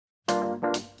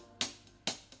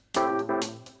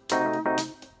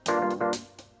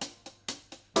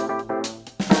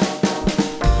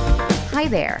Hi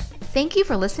there. Thank you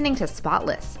for listening to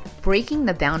Spotless, Breaking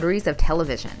the Boundaries of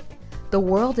Television. The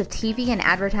world of TV and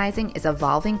advertising is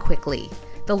evolving quickly.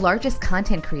 The largest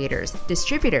content creators,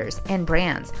 distributors, and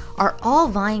brands are all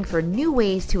vying for new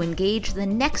ways to engage the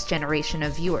next generation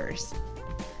of viewers.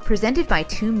 Presented by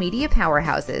two media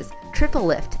powerhouses, Triple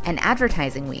Lift and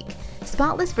Advertising Week,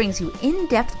 Spotless brings you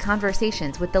in-depth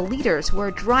conversations with the leaders who are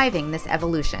driving this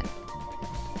evolution.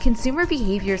 Consumer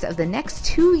behaviors of the next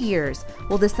 2 years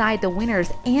will decide the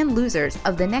winners and losers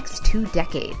of the next 2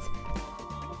 decades.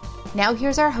 Now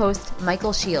here's our host,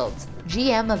 Michael Shields,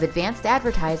 GM of Advanced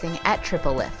Advertising at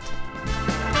Triple Lift.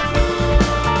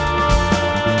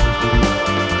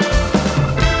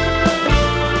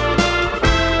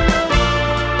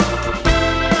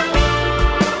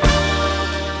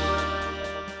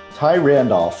 Ty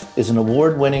Randolph is an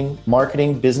award-winning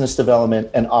marketing, business development,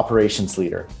 and operations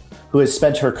leader who has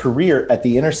spent her career at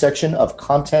the intersection of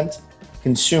content,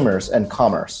 consumers, and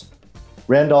commerce.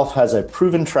 Randolph has a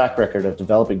proven track record of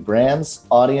developing brands,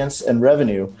 audience, and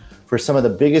revenue for some of the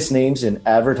biggest names in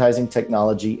advertising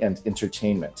technology and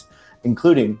entertainment,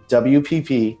 including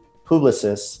WPP,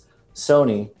 Publicis,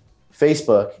 Sony,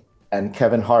 Facebook, and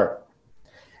Kevin Hart.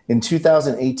 In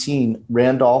 2018,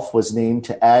 Randolph was named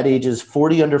to Ad Age's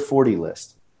 40 Under 40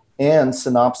 list and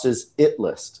Synopsys IT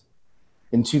list.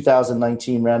 In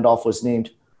 2019, Randolph was named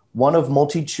one of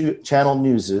Multi-Channel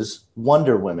News'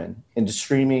 Wonder Women into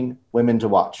Streaming Women to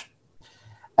Watch.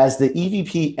 As the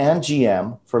EVP and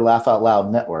GM for Laugh Out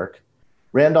Loud Network,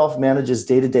 Randolph manages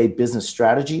day-to-day business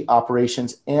strategy,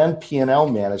 operations, and P&L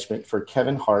management for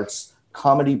Kevin Hart's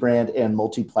comedy brand and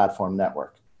multi-platform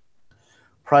network.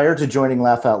 Prior to joining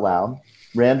Laugh Out Loud,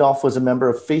 Randolph was a member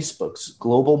of Facebook's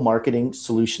Global Marketing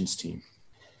Solutions team.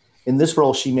 In this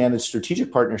role, she managed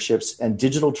strategic partnerships and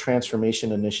digital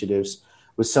transformation initiatives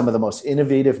with some of the most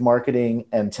innovative marketing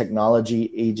and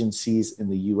technology agencies in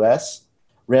the US.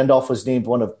 Randolph was named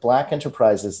one of Black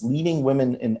Enterprise's leading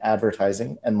women in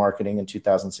advertising and marketing in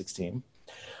 2016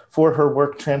 for her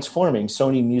work transforming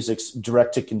Sony Music's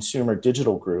direct-to-consumer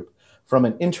digital group from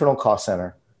an internal cost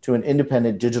center to an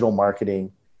independent digital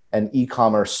marketing and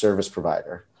e-commerce service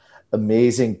provider.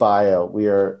 Amazing bio. We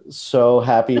are so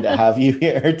happy to have you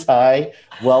here, Ty.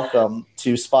 Welcome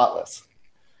to Spotless.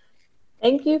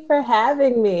 Thank you for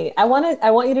having me. I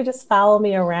want you to just follow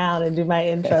me around and do my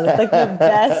intro. It's like the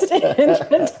best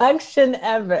introduction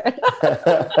ever.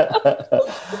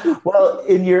 Well,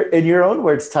 in your own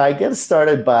words, Ty, get us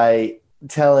started by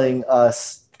telling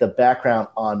us the background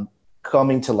on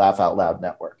coming to Laugh Out Loud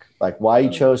Network. Like why you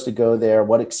chose to go there,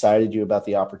 what excited you about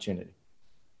the opportunity?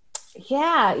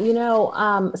 Yeah, so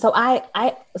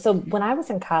when I was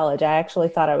in college, I actually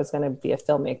thought I was going to be a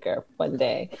filmmaker one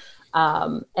day.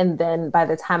 And then by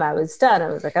the time I was done, I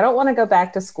was like, I don't want to go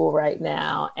back to school right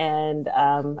now. And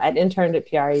I'd interned at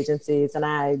PR agencies, and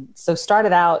I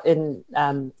started out in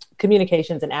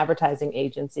communications and advertising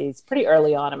agencies pretty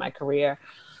early on in my career.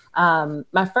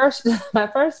 My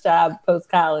first job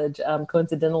post-college,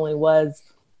 coincidentally, was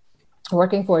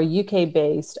working for a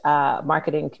UK-based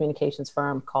marketing communications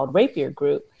firm called Rapier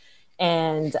Group.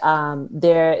 And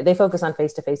they focus on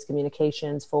face-to-face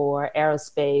communications for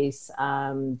aerospace,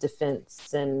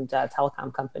 defense, and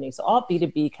telecom companies. So all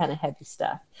B2B kind of heavy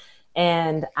stuff.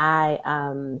 And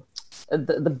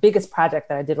the biggest project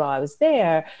that I did while I was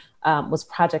there was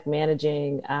project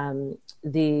managing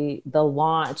the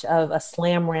launch of a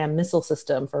SlamRam missile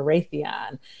system for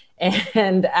Raytheon.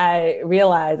 And I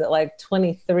realized at like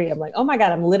 23, I'm like, oh my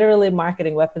God, I'm literally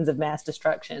marketing weapons of mass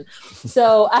destruction.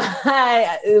 So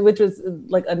which was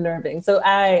like unnerving. So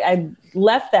I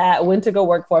left that, went to go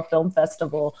work for a film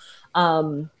festival,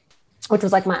 which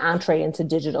was like my entree into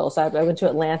digital. So I went to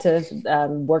Atlanta,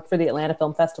 worked for the Atlanta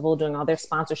Film Festival, doing all their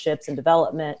sponsorships and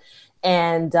development,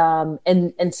 and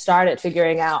started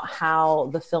figuring out how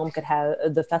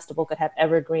the festival could have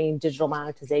evergreen digital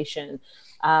monetization,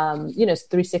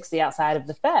 360 outside of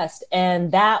the fest.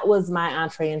 And that was my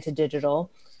entree into digital.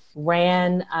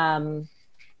 Ran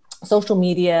social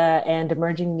media and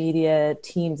emerging media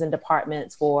teams and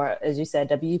departments for, as you said,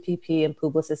 WPP and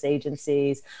Publicis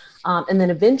agencies. And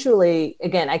then eventually,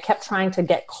 again, I kept trying to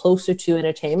get closer to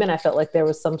entertainment. I felt like there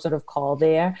was some sort of call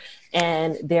there.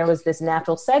 And there was this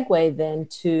natural segue then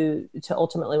to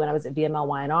ultimately, when I was at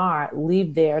VML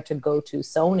leave there to go to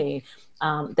Sony,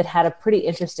 that had a pretty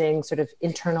interesting sort of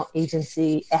internal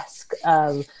agency-esque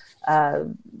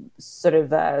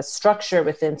structure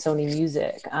within Sony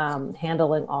Music,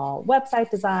 handling all website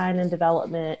design and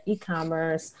development,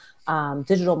 e-commerce,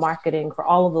 digital marketing for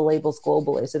all of the labels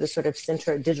globally. So the sort of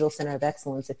digital center of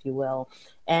excellence, if you will.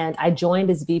 And I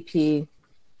joined as VP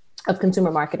of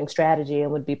consumer marketing strategy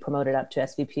and would be promoted up to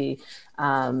SVP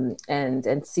and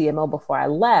CMO before I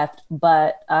left.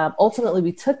 But ultimately,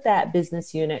 we took that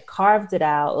business unit, carved it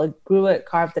out, like grew it,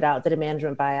 carved it out, did a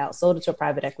management buyout, sold it to a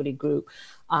private equity group.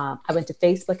 I went to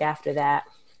Facebook after that.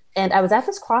 And I was at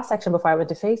this cross section before I went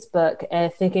to Facebook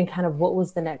and thinking kind of what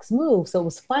was the next move. So it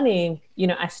was funny,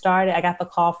 I got the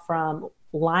call from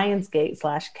Lionsgate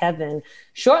 / Kevin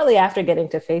shortly after getting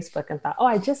to Facebook and thought,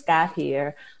 I just got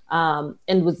here.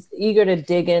 And was eager to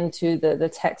dig into the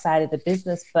tech side of the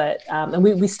business. But and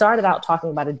we started out talking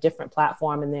about a different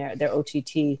platform in their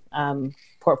OTT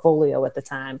portfolio at the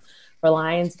time for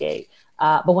Lionsgate.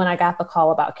 But when I got the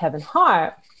call about Kevin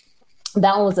Hart,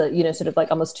 that one was sort of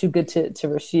like almost too good to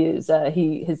refuse.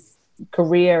 His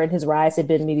career and his rise had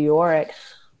been meteoric.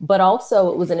 But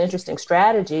also it was an interesting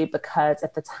strategy because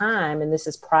at the time, and this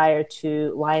is prior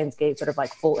to Lionsgate sort of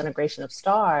like full integration of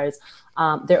Starz,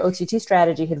 their OTT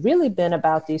strategy had really been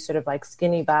about these sort of like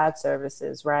skinny VOD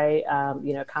services, right?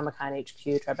 Comic-Con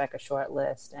HQ, Tribeca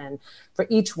Shortlist. And for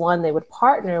each one, they would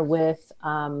partner with,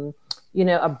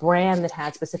 a brand that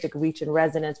had specific reach and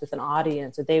resonance with an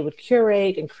audience. So they would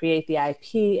curate and create the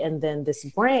IP, and then this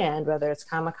brand, whether it's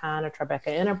Comic-Con or Tribeca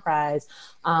Enterprise,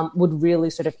 would really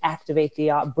sort of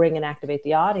bring and activate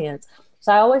the audience.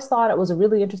 So I always thought it was a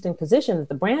really interesting position that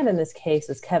the brand in this case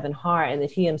is Kevin Hart, and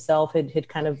that he himself had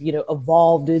kind of,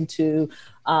 evolved into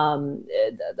a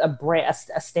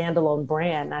standalone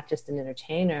brand, not just an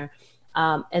entertainer.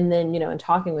 And then, in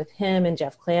talking with him and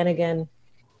Jeff Flanagan,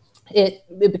 it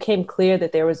became clear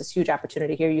that there was this huge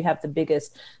opportunity here. You have the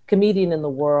biggest comedian in the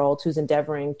world who's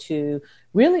endeavoring to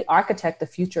really architect the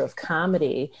future of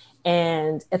comedy.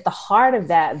 And at the heart of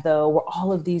that, though, were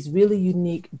all of these really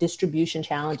unique distribution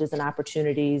challenges and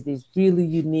opportunities, these really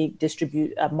unique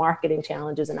marketing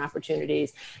challenges and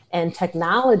opportunities, and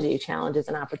technology challenges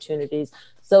and opportunities.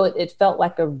 So it felt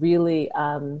like a really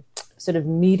sort of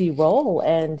meaty role.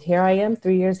 And here I am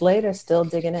 3 years later, still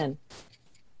digging in.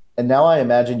 And now I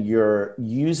imagine you're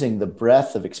using the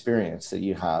breadth of experience that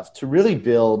you have to really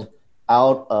build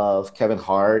out of Kevin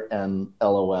Hart and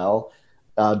LOL,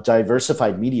 a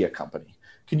diversified media company.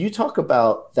 Could you talk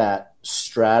about that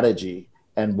strategy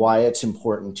and why it's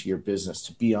important to your business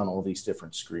to be on all these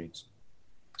different screens?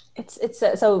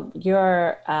 So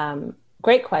your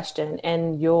great question,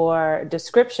 and your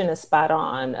description is spot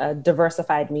on. A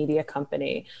diversified media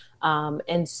company.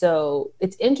 And so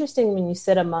it's interesting when you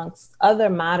sit amongst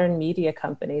other modern media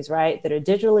companies, right, that are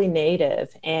digitally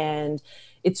native. And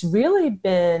it's really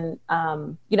been,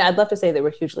 I'd love to say that we're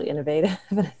hugely innovative,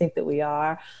 and I think that we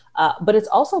are. But it's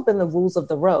also been the rules of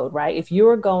the road, right? If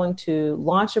you're going to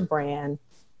launch a brand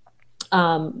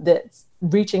that's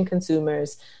reaching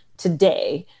consumers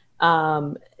today,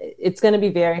 it's going to be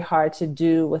very hard to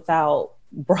do without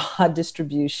broad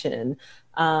distribution.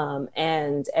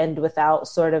 And without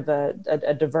sort of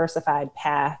a diversified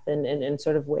path and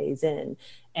sort of ways in.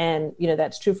 And,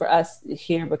 that's true for us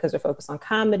here because we're focused on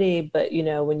comedy. But,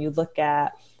 when you look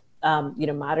at,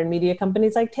 modern media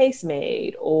companies like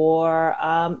Tastemade or,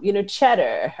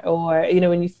 Cheddar, or,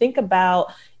 when you think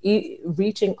about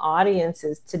reaching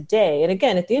audiences today. And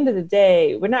again, at the end of the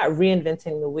day, we're not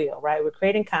reinventing the wheel, right? We're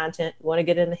creating content. We want to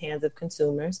get it in the hands of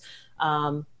consumers.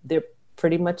 They're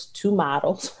pretty much two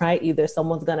models, right? Either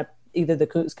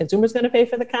the consumer's going to pay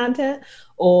for the content,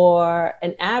 or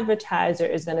an advertiser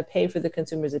is going to pay for the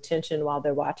consumer's attention while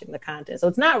they're watching the content. So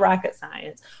it's not rocket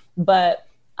science, but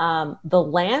the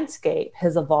landscape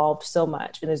has evolved so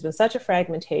much, and there's been such a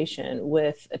fragmentation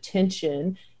with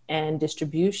attention and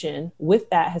distribution. With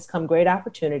that has come great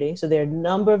opportunity. So there are a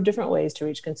number of different ways to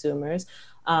reach consumers,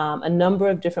 a number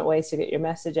of different ways to get your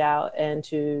message out and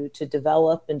to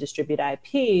develop and distribute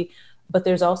IP. But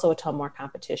there's also a ton more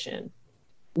competition.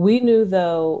 We knew,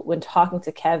 though, when talking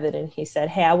to Kevin, and he said,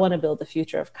 hey, I want to build the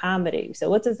future of comedy. So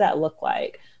what does that look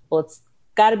like? Well, it's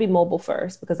got to be mobile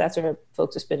first, because that's where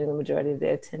folks are spending the majority of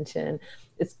their attention.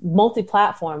 It's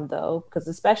multi-platform, though, because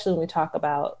especially when we talk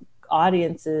about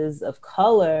audiences of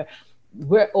color,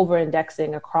 we're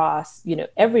over-indexing across,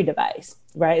 every device,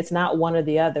 right? It's not one or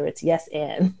the other. It's yes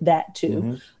and that too.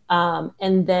 Mm-hmm.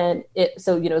 And then it's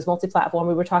multi-platform.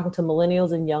 We were talking to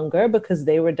millennials and younger because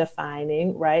they were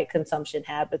defining, right, consumption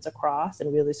habits across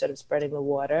and really sort of spreading the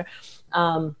water.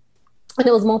 And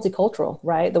it was multicultural,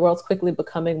 right? The world's quickly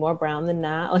becoming more brown than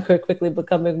not. Like, we're quickly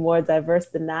becoming more diverse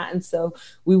than not. And so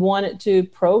we wanted to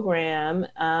program,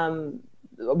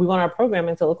 we want our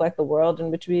programming to look like the world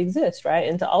in which we exist, right?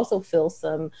 And to also fill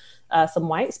some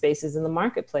white spaces in the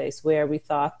marketplace where we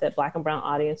thought that Black and brown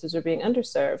audiences were being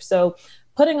underserved. So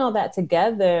putting all that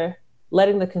together,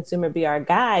 letting the consumer be our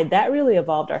guide, that really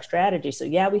evolved our strategy. So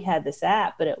yeah, we had this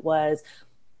app, but it was,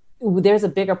 there's a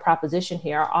bigger proposition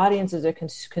here. Our audiences are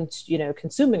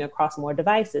consuming across more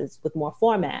devices with more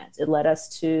formats. It led us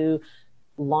to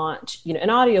launch, an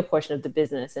audio portion of the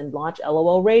business and launch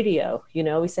LOL Radio.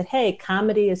 We said, hey,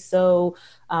 comedy is so,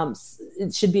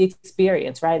 it should be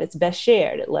experienced, right? It's best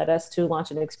shared. It led us to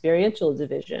launch an experiential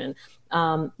division.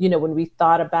 When we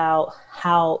thought about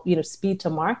how, speed to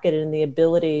market and the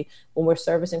ability when we're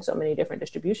servicing so many different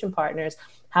distribution partners,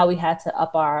 how we had to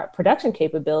up our production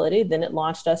capability, then it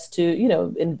launched us to,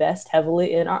 invest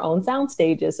heavily in our own sound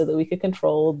stages so that we could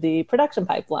control the production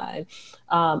pipeline.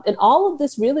 And all of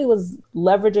this really was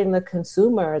leveraging the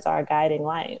consumer as our guiding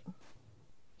light.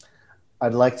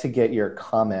 I'd like to get your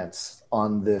comments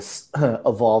on this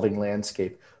evolving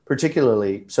landscape,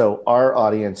 particularly, so our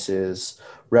audiences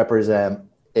represent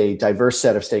a diverse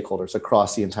set of stakeholders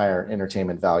across the entire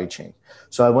entertainment value chain.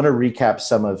 So I want to recap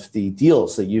some of the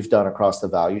deals that you've done across the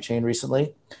value chain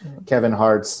recently. Mm-hmm. Kevin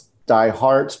Hart's Die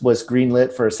Hart was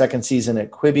greenlit for a second season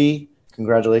at Quibi.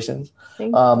 Congratulations.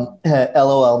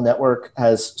 LOL Network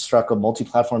has struck a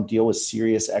multi-platform deal with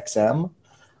SiriusXM.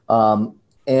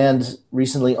 And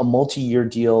recently a multi-year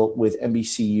deal with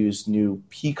NBCU's new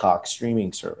Peacock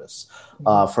streaming service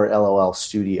for LOL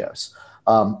Studios.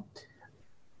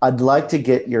 I'd like to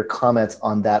get your comments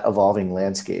on that evolving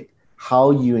landscape, how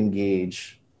you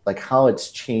engage, like how it's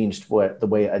changed the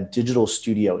way a digital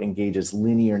studio engages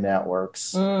linear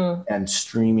networks and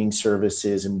streaming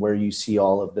services, and where you see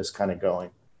all of this kind of going.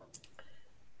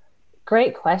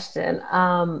 Great question.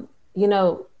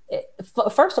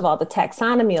 First of all, the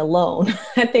taxonomy alone,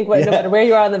 I think no matter where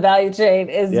you are on the value chain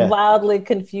is wildly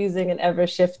confusing and ever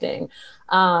shifting.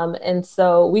 And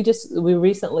so we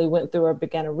recently went through or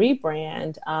began a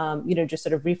rebrand, just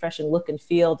sort of refreshing look and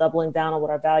feel, doubling down on what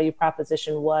our value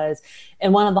proposition was.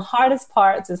 And one of the hardest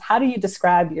parts is, how do you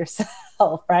describe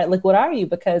yourself, right? Like, what are you?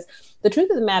 Because the truth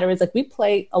of the matter is, like, we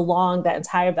play along that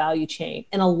entire value chain,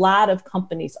 and a lot of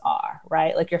companies are,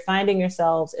 right? Like, you're finding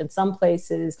yourselves in some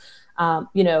places.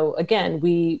 Again,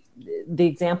 the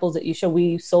examples that you show,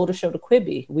 we sold a show to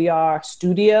Quibi. We are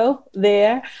studio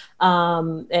there,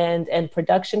 and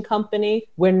production company.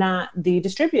 We're not the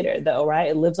distributor though, right?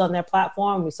 It lives on their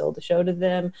platform. We sold the show to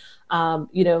them.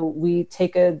 We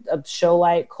take a show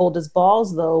like Cold as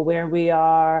Balls though, where we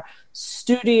are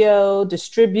studio,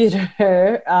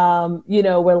 distributor,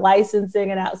 we're licensing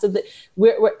it out. So that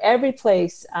we're every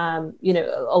place,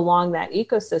 along that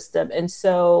ecosystem. And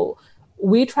so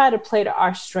we try to play to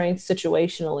our strengths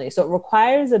situationally. So it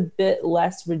requires a bit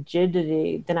less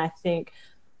rigidity than I think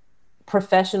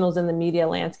professionals in the media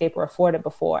landscape were afforded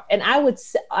before. And I would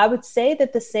say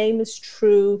that the same is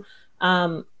true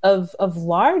of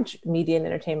large media and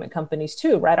entertainment companies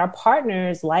too, right? Our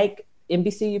partners like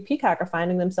NBCU Peacock are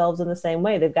finding themselves in the same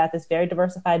way. They've got this very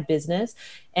diversified business,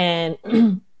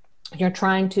 and you're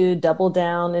trying to double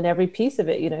down in every piece of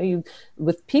it.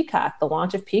 With Peacock, the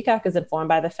launch of Peacock is informed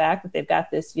by the fact that they've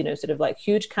got this, sort of like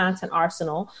huge content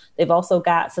arsenal. They've also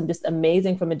got some just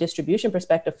amazing, from a distribution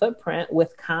perspective, footprint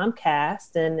with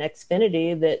Comcast and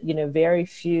Xfinity that, very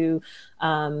few,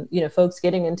 folks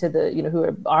getting into the, who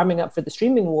are arming up for the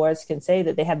streaming wars can say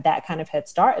that they have that kind of head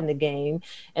start in the game.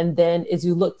 And then as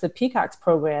you look to Peacock's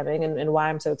programming, and why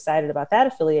I'm so excited about that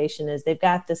affiliation is they've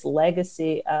got this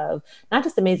legacy of not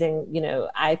just amazing,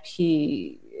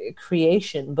 IP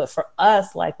creation, but for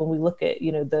us, like when we look at,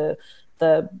 the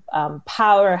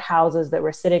powerhouses that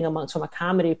we're sitting amongst from a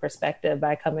comedy perspective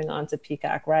by coming onto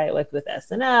Peacock, right? Like with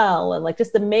SNL and like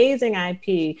just amazing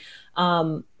IP.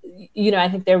 I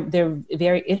think they're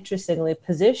very interestingly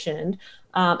positioned.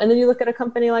 And then you look at a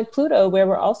company like Pluto, where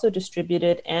we're also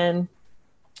distributed, and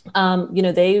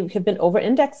they have been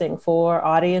over-indexing for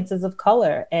audiences of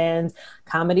color, and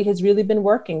comedy has really been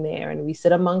working there. And we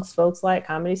sit amongst folks like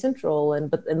Comedy Central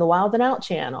and the Wild and Out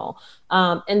channel.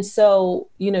 And so,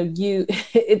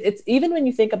 it's even when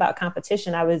you think about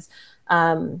competition. I was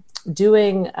I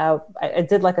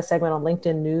did like a segment on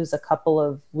LinkedIn News a couple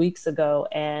of weeks ago,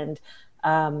 and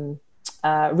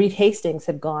Reed Hastings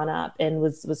had gone up and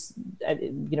was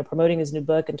promoting his new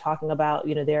book and talking about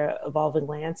their evolving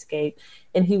landscape,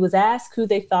 and he was asked who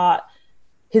they thought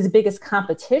his biggest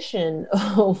competition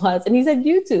was, and he said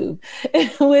YouTube,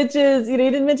 which is he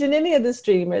didn't mention any of the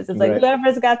streamers. It's like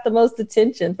whoever's got the most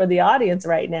attention for the audience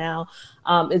right now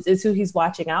is who he's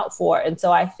watching out for. And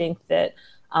so I think that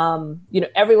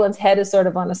everyone's head is sort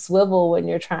of on a swivel when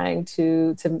you're trying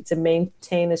to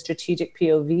maintain a strategic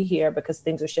POV here, because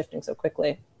things are shifting so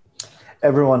quickly.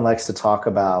 Everyone likes to talk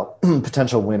about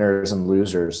potential winners and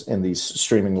losers in these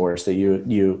streaming wars that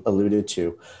you alluded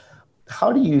to.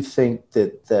 How do you think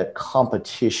that the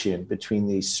competition between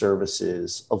these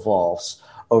services evolves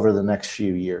over the next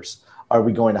few years? Are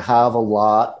we going to have a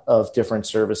lot of different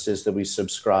services that we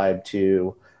subscribe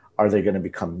to? Are they going to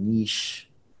become niche?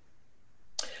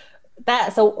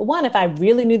 So one, if I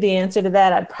really knew the answer to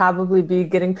that, I'd probably be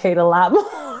getting paid a lot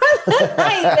more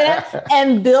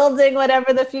and building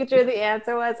whatever the future of the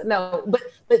answer was. No,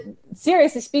 but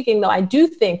seriously speaking, though, I do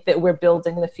think that we're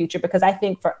building the future, because I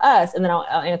think for us, and then I'll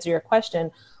answer your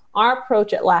question, our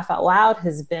approach at Laugh Out Loud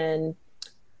has been,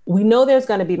 we know there's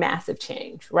going to be massive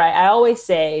change, right? I always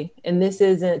say, and this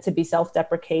isn't to be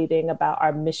self-deprecating about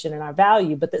our mission and our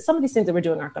value, but that some of these things that we're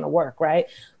doing aren't going to work, right?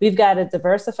 We've got a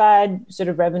diversified sort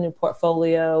of revenue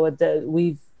portfolio.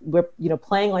 We're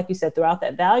playing, like you said, throughout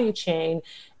that value chain,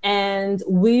 and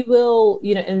we will,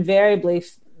 invariably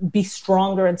be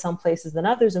stronger in some places than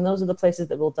others. And those are the places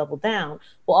that we'll double down.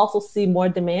 We'll also see more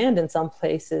demand in some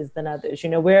places than others.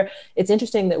 It's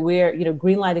interesting that we're,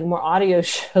 greenlighting more audio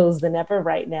shows than ever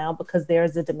right now, because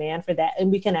there's a demand for that.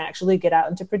 And we can actually get out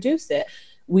and to produce it.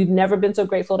 We've never been so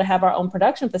grateful to have our own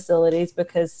production facilities,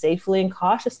 because safely and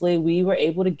cautiously, we were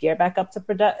able to gear back up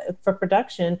for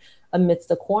production amidst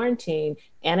the quarantine.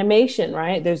 Animation,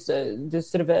 right? There's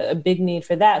sort of a big need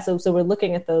for that. So we're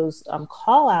looking at those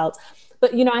call outs.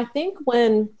 But, I think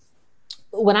when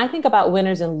I think about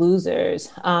winners and losers,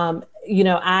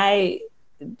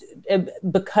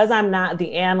 because I'm not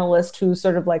the analyst who's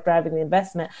sort of like driving the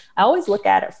investment, I always look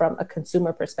at it from a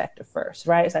consumer perspective first,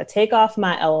 right? So I take off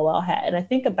my LOL hat and I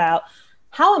think about,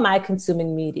 how am I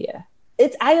consuming media?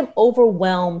 I am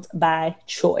overwhelmed by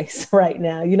choice right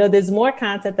now. There's more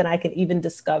content than I can even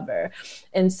discover.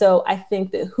 And so I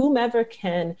think that whomever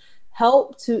can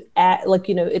help to add,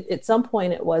 at some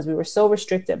point we were so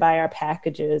restricted by our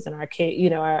packages and our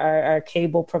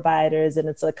cable providers, and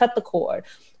it's like, cut the cord.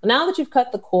 Now that you've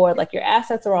cut the cord, like, your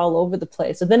assets are all over the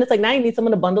place. So then it's like, now you need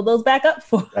someone to bundle those back up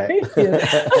for you.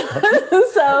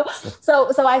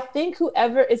 So I think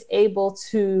whoever is able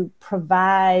to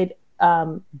provide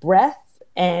breadth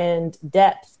and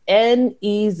depth and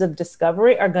ease of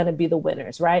discovery are going to be the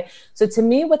winners, right? So to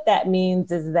me, what that means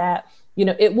is that,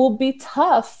 it will be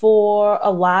tough for a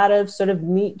lot of sort of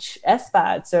niche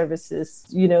SVOD services,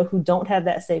 who don't have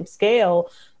that same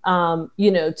scale,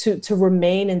 to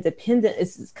remain independent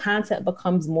as content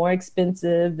becomes more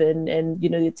expensive and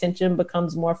the attention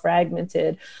becomes more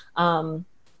fragmented.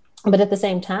 But at the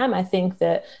same time, I think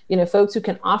that, folks who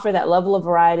can offer that level of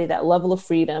variety, that level of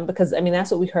freedom, because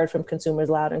that's what we heard from consumers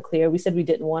loud and clear. We said we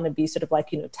didn't want to be sort of like,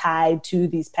 tied to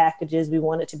these packages. We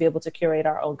wanted to be able to curate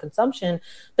our own consumption.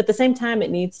 But at the same time,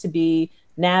 it needs to be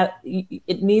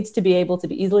able to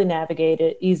be easily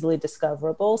navigated, easily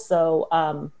discoverable. So,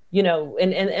 and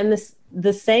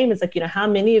the same is like, how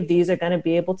many of these are going to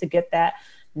be able to get that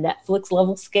Netflix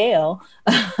level scale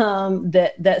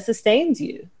that sustains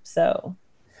you? So.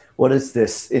 What is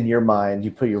this in your mind?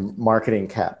 You put your marketing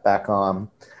cap back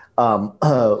on.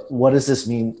 What does this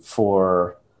mean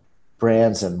for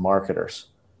brands and marketers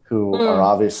who are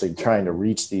obviously trying to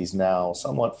reach these now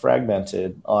somewhat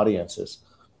fragmented audiences?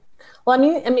 Well,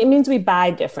 it means we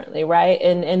buy differently, right?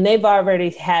 And they've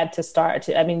already had to start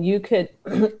to. You could,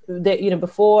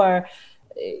 before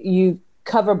you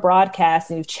cover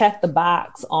broadcast and you check the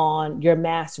box on your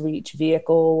mass reach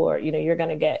vehicle, or you're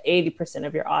going to get 80%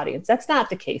 of your audience. That's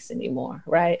not the case anymore,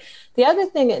 right? The other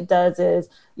thing it does is,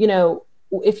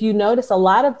 if you notice, a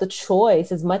lot of the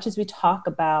choice, as much as we talk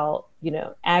about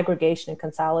aggregation and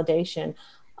consolidation,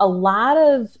 a lot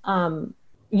of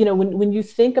when you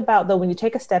think about, though, when you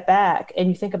take a step back and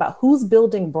you think about who's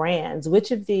building brands, which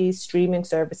of these streaming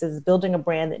services is building a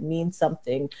brand that means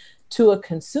something to a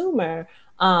consumer,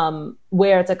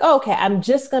 where it's like, oh, okay, I'm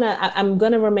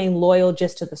gonna remain loyal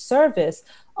just to the service.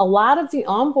 A lot of the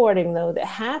onboarding, though, that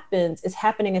happens is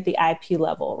happening at the IP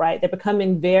level, right? They're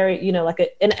becoming very,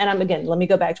 and again, let me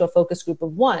go back to a focus group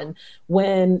of one,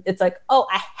 when it's like, oh,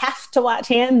 I have to watch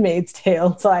Handmaid's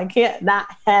Tale, so I can't not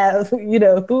have,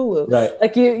 Hulu. Right.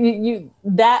 Like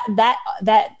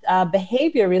that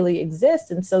behavior really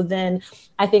exists. And so then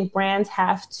I think brands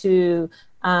have to,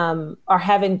 are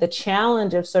having the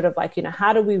challenge of sort of like,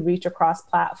 how do we reach across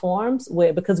platforms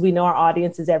because we know our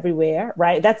audience is everywhere,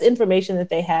 right? That's information that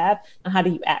they have, and how do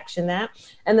you action that?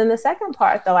 And then the second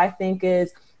part, though, I think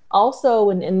is also,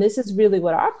 and this is really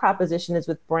what our proposition is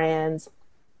with brands,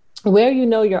 where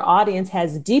your audience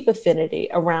has deep affinity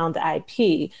around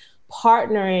IP,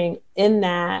 partnering in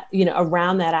that,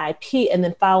 around that IP, and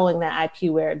then following that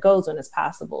IP where it goes when it's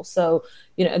possible. So,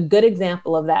 a good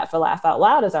example of that for Laugh Out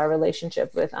Loud is our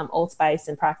relationship with Old Spice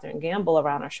and Procter & Gamble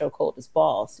around our show Cold as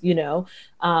Balls.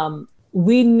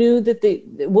 We knew that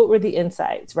what were the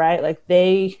insights, right? Like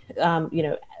they,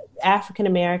 African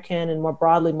American and more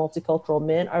broadly multicultural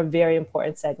men are a very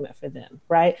important segment for them,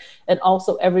 right? And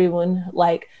also everyone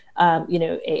like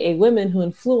a women who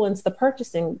influence the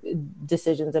purchasing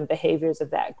decisions and behaviors of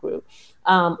that group.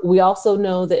 We also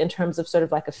know that in terms of sort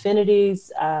of like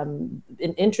affinities, in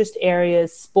interest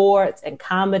areas, sports and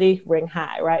comedy ring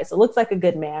high, right? So it looks like a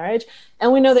good marriage.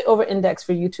 And we know they over-index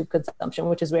for YouTube consumption,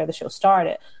 which is where the show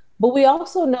started. But we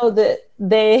also know that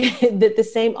that the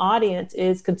same audience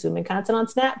is consuming content on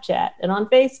Snapchat and on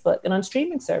Facebook and on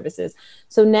streaming services.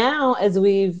 So now, as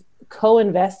we've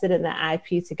co-invested in the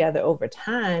IP together over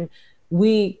time,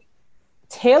 we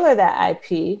tailor that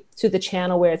IP to the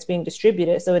channel where it's being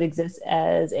distributed. So it exists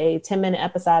as a 10-minute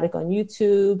episodic on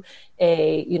YouTube,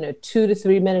 a 2 to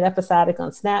 3 minute episodic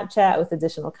on Snapchat with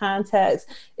additional context.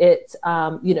 It's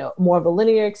more of a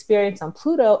linear experience on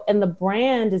Pluto, and the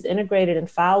brand is integrated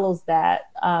and follows that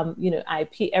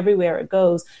IP everywhere it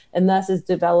goes, and thus is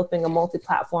developing a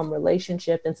multi-platform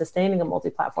relationship and sustaining a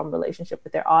multi-platform relationship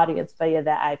with their audience via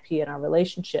that IP and our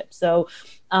relationship. So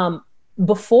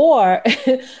before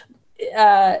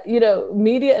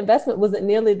media investment wasn't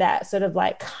nearly that sort of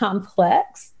like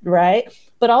complex, right?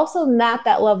 But also not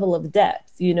that level of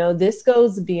depth. This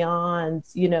goes beyond,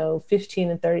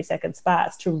 15 and 30-second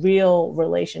spots to real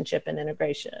relationship and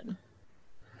integration.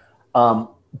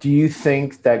 Do you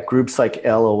think that groups like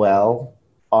LOL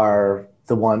are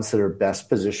the ones that are best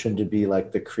positioned to be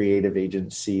like the creative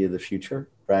agency of the future,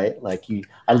 right?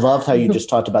 I loved how you just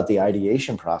talked about the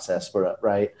ideation process,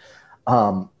 right?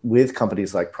 With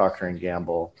companies like Procter &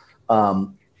 Gamble,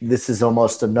 this is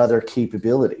almost another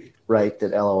capability, right,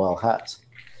 that LOL has.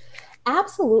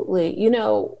 Absolutely.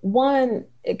 One,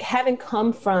 having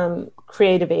come from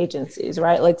creative agencies,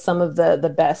 right, like some of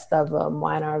the best of them,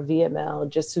 YNR, VML,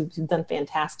 just who've done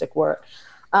fantastic work,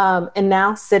 and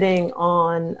now sitting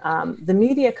on the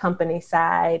media company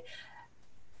side,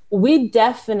 we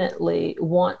definitely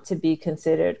want to be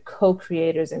considered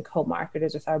co-creators and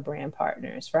co-marketers with our brand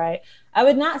partners, right? I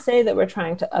would not say that we're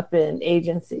trying to upend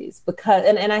agencies because,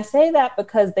 and I say that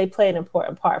because they play an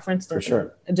important part. For instance,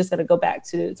 I'm just going to go back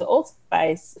to Old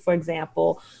Spice, for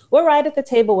example. We're right at the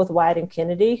table with White and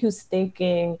Kennedy, who's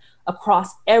thinking across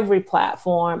every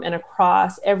platform and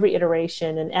across every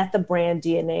iteration and at the brand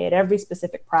DNA at every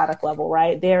specific product level,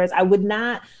 right? I would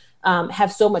not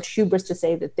have so much hubris to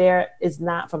say that there is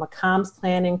not, from a comms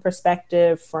planning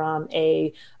perspective, from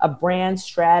a brand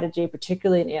strategy,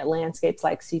 particularly in landscapes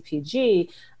like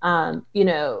CPG,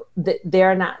 that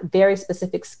there are not very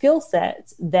specific skill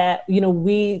sets that,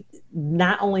 we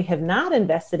not only have not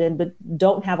invested in, but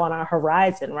don't have on our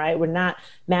horizon, right? We're not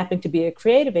mapping to be a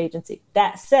creative agency.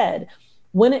 That said,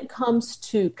 when it comes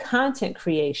to content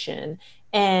creation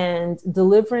and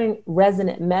delivering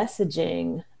resonant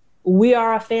messaging, we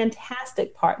are a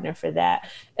fantastic partner for that.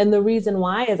 And the reason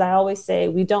why is I always say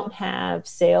we don't have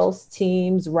sales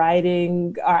teams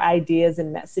writing our ideas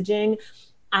and messaging.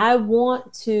 I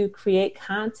want to create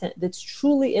content that's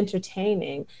truly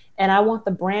entertaining. And I want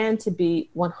the brand to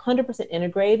be 100%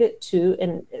 integrated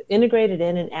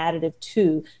in and additive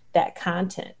to that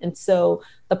content. And so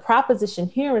the proposition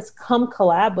here is come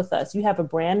collab with us. You have a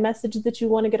brand message that you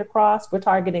want to get across. We're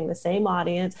targeting the same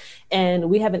audience, and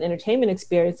we have an entertainment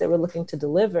experience that we're looking to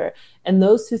deliver. And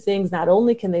those two things, not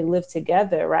only can they live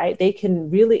together, right? They can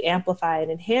really amplify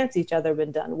and enhance each other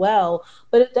when done well,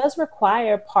 but it does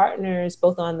require partners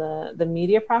both on the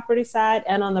media property side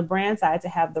and on the brand side to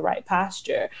have the right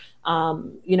posture.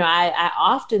 I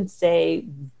often say,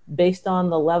 based on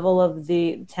the level of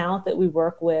the talent that we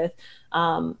work with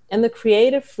and the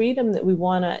creative freedom that we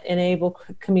want to enable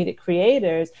comedic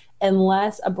creators,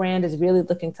 unless a brand is really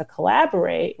looking to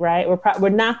collaborate, right? We're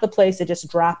not the place to just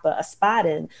drop a spot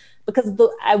in, because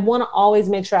I want to always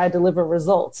make sure I deliver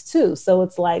results too. So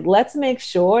it's like, let's make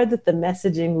sure that the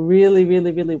messaging really,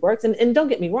 really, really works. And don't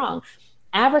get me wrong,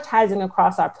 advertising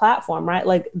across our platform, right?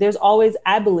 Like there's always,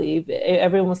 I believe,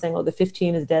 everyone was saying, oh, the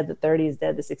 15 is dead, the 30 is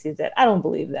dead, the 60 is dead. I don't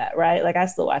believe that, right? Like I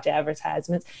still watch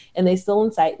advertisements and they still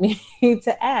incite me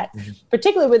to act,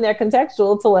 particularly when they're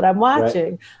contextual to what I'm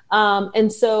watching. Right.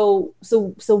 And so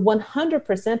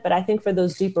 100%, but I think for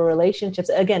those deeper relationships,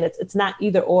 again, it's not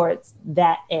either or, it's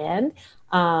that and.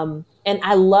 And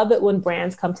I love it when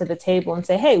brands come to the table and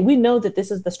say, hey, we know that this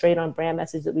is the straight on brand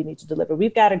message that we need to deliver.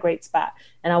 We've got a great spot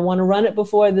and I want to run it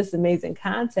before this amazing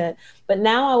content. But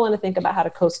now I want to think about how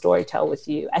to co-storytell with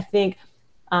you. I think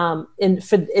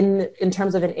in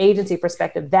terms of an agency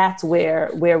perspective, that's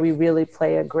where we really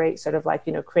play a great sort of like,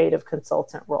 creative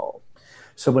consultant role.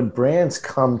 So when brands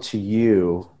come to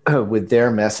you with their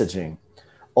messaging,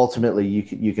 ultimately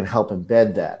you can help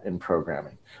embed that in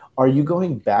programming. Are you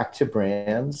going back to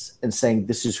brands and saying,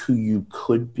 this is who you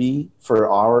could be for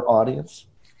our audience?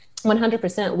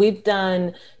 100%. We've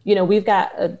done, we've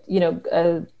got,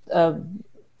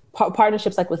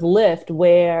 partnerships like with Lyft,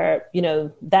 where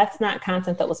that's not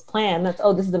content that was planned. That's,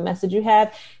 oh, this is the message you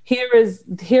have. Here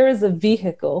is a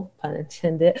vehicle, pun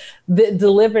intended, that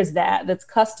delivers that's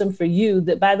custom for you,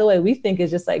 that, by the way, we think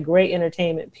is just like great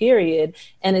entertainment, period.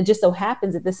 And it just so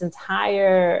happens that this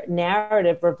entire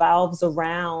narrative revolves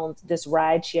around this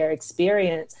rideshare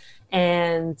experience.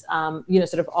 And,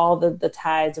 sort of all the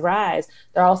tides rise.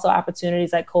 There are also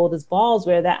opportunities like Cold as Balls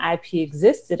where that IP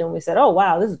existed. And we said, oh,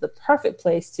 wow, this is the perfect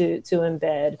place to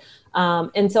embed.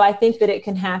 And so I think that it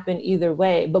can happen either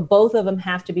way, but both of them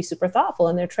have to be super thoughtful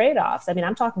in their trade-offs. I mean,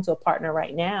 I'm talking to a partner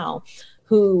right now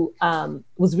who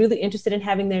was really interested in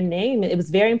having their name. It was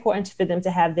very important for them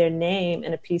to have their name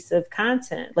in a piece of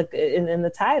content, like in the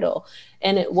title.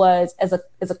 And it was as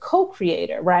a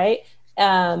co-creator, right?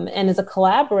 And as a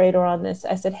collaborator on this,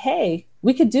 I said, hey,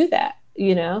 we could do that,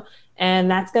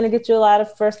 and that's going to get you a lot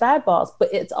of first eyeballs,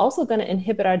 but it's also going to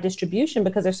inhibit our distribution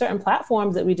because there's certain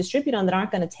platforms that we distribute on that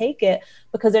aren't going to take it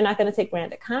because they're not going to take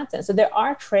branded content. So there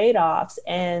are trade-offs.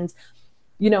 And,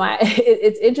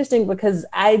 it's interesting because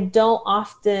I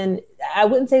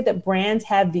wouldn't say that brands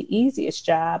have the easiest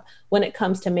job when it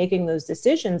comes to making those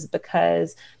decisions,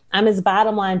 because I'm as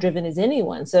bottom line driven as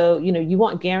anyone. So, you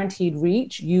want guaranteed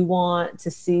reach. You want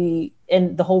to see,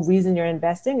 and the whole reason you're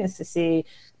investing is to see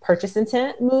purchase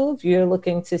intent move. You're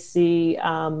looking to see,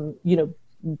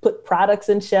 put products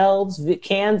in shelves,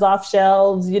 cans off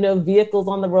shelves, vehicles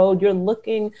on the road. You're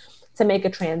looking to make a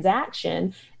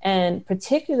transaction. And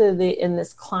particularly in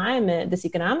this climate, this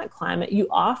economic climate, you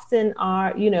often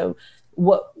are,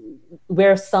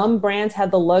 where some brands have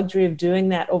the luxury of doing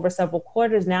that over several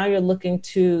quarters. Now you're looking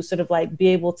to sort of like be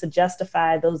able to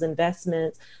justify those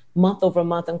investments month over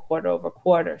month and quarter over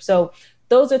quarter. So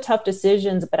those are tough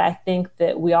decisions, but I think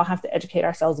that we all have to educate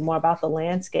ourselves more about the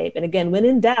landscape. And again, when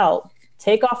in doubt,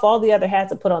 take off all the other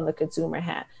hats and put on the consumer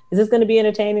hat. Is this going to be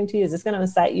entertaining to you? Is this going to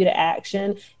incite you to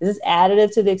action? Is this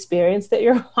additive to the experience that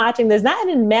you're watching? There's not an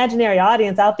imaginary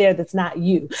audience out there that's not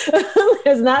you.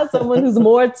 There's not someone who's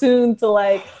more tuned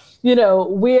to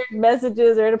weird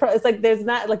messages or it's like, there's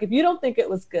not, like, if you don't think it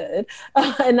was good,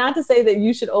 and not to say that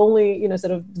you should only,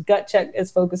 sort of gut check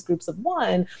as focus groups of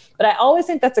one, but I always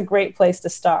think that's a great place to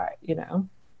start,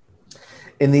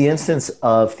 In the instance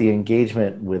of the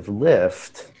engagement with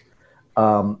Lyft,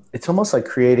 it's almost like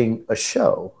creating a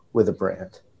show with a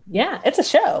brand. Yeah, it's a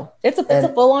show. It's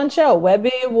a full-on show,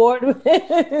 Webby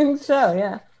Award-winning show.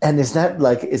 Yeah. And is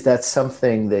that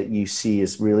something that you see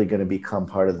is really going to become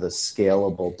part of the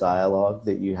scalable dialogue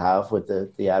that you have with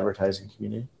the advertising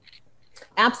community?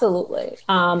 Absolutely.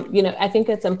 I think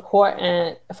it's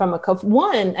important from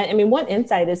one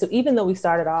insight is, so even though we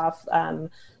started off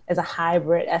as a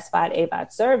hybrid SVOD,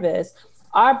 AVOD service,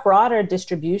 our broader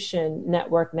distribution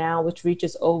network now, which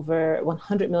reaches over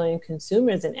 100 million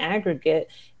consumers in aggregate,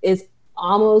 is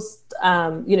almost,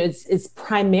 it's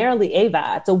primarily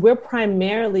AVOD. So we're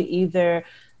primarily either,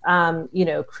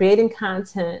 creating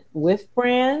content with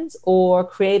brands or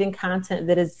creating content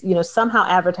that is, somehow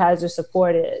advertiser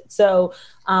supported. So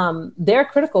they're a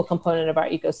critical component of our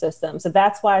ecosystem. So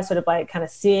that's why sort of like kind of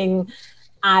seeing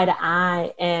eye to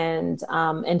eye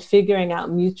and figuring out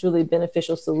mutually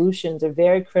beneficial solutions are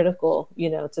very critical,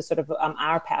 to sort of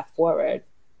our path forward.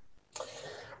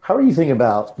 How are you thinking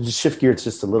about, just shift gears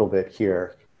just a little bit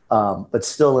here, but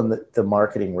still in the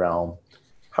marketing realm,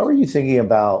 how are you thinking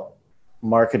about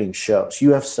marketing shows?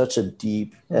 You have such a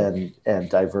deep and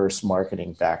diverse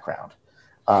marketing background.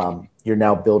 You're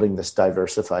now building this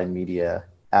diversified media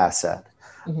asset.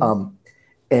 Mm-hmm.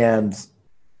 And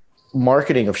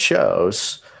marketing of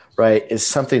shows, right, is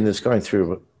something that's going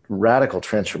through radical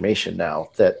transformation now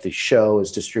that the show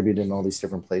is distributed in all these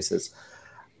different places.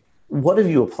 What have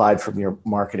you applied from your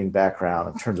marketing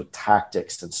background in terms of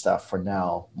tactics and stuff for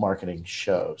now marketing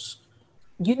shows?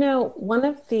 One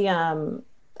of the,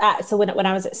 so when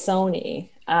I was at Sony,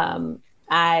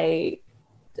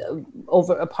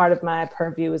 over a part of my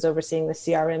purview was overseeing the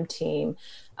CRM team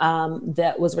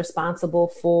that was responsible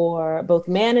for both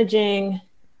managing,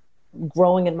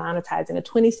 growing and monetizing a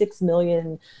 26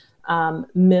 million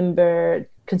member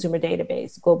consumer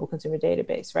database, global consumer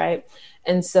database, right?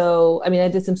 And so, I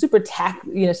did some super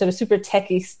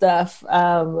techie stuff,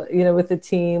 with the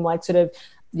team, like sort of,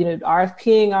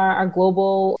 RFPing our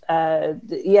global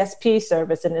ESP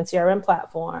service and CRM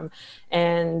platform.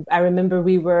 And I remember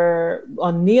we were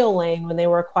on Neolane when they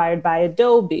were acquired by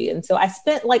Adobe. And so I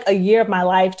spent like a year of my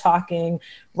life talking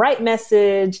right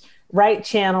message, right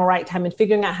channel, right time, and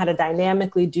figuring out how to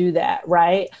dynamically do that,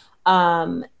 right?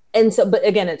 And so, but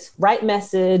again, it's right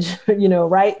message,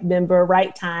 right member,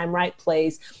 right time, right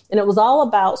place. And it was all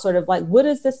about sort of like, what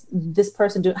is this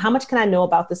person doing? How much can I know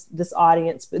about this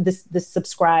audience, this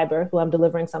subscriber who I'm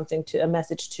delivering a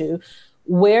message to?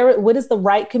 What is the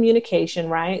right communication,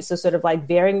 right? So sort of like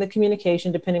varying the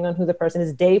communication depending on who the person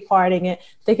is, day parting it,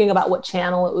 thinking about what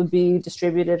channel it would be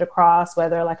distributed across,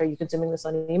 whether like, are you consuming this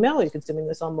on email? Are you consuming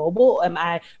this on mobile? Am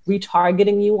I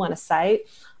retargeting you on a site?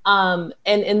 And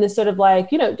this sort of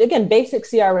like, again, basic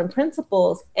CRM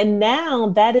principles. And now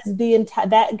that is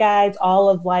that guides all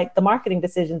of like the marketing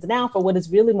decisions now for what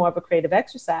is really more of a creative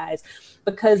exercise.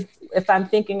 Because if I'm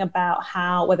thinking about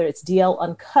whether it's DL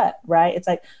uncut, right? It's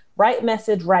like, right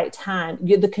message, right time.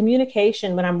 The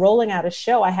communication, when I'm rolling out a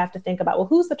show, I have to think about, well,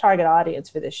 who's the target audience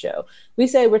for this show? We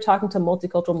say we're talking to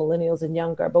multicultural millennials and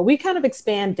younger, but we kind of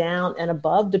expand down and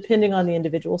above depending on the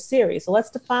individual series. So let's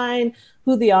define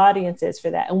who the audience is for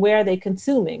that and where are they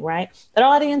consuming, right? That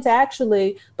audience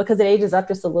actually, because it ages up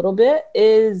just a little bit,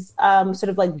 is sort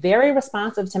of like very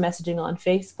responsive to messaging on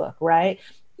Facebook, right?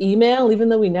 Email, even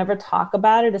though we never talk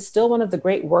about it, is still one of the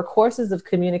great workhorses of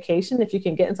communication. If you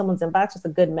can get in someone's inbox with a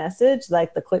good message,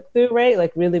 like the click-through rate,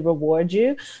 like really reward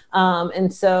you.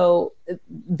 And so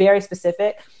very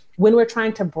specific. When we're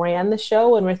trying to brand the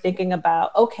show and we're thinking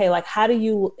about, okay, like how do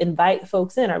you invite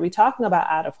folks in? Are we talking about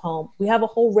out of home? We have a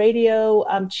whole radio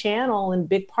channel and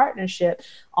big partnership.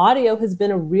 Audio has been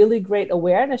a really great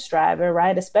awareness driver,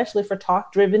 right? Especially for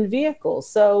talk-driven vehicles.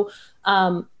 So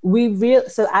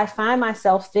so I find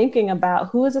myself thinking about,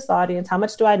 who is this audience? How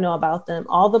much do I know about them?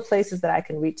 All the places that I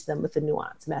can reach them with a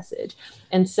nuanced message.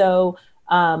 And so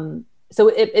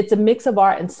it's a mix of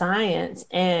art and science.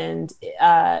 And,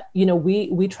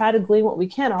 we try to glean what we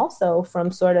can also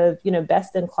from sort of,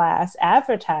 best in class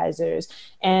advertisers.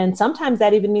 And sometimes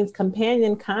that even means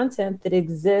companion content that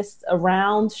exists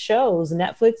around shows.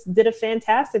 Netflix did a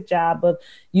fantastic job of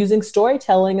using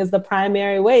storytelling as the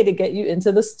primary way to get you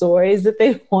into the stories that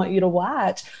they want you to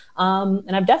watch.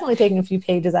 And I've definitely taken a few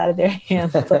pages out of their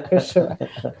hands, for sure.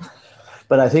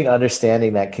 But I think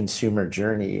understanding that consumer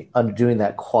journey, doing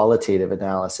that qualitative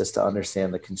analysis to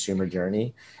understand the consumer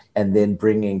journey, and then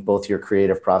bringing both your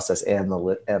creative process and the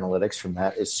analytics from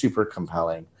that is super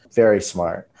compelling. Very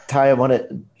smart. Ty, I want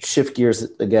to shift gears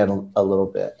again a little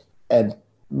bit and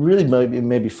really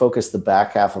maybe focus the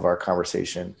back half of our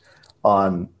conversation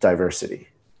on diversity.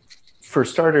 For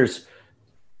starters,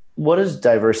 what does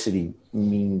diversity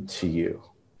mean to you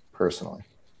personally?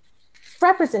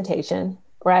 Representation.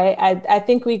 Right. I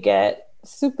think we get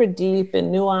super deep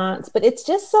and nuanced, but it's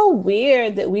just so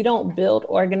weird that we don't build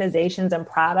organizations and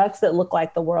products that look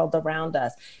like the world around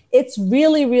us. It's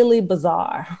really, really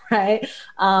bizarre. Right.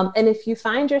 And if you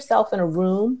find yourself in a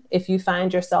room, if you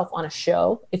find yourself on a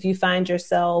show, if you find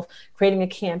yourself creating a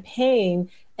campaign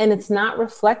and it's not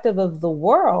reflective of the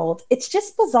world, it's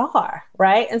just bizarre.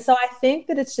 Right. And so I think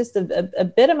that it's just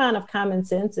a bit amount of common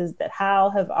sense is that how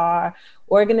have our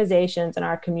organizations and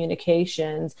our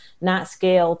communications not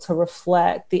scaled to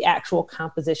reflect the actual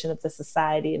composition of the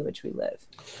society in which we live.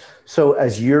 So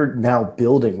as you're now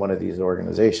building one of these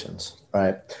organizations,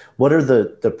 right, what are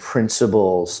the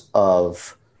principles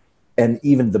of, and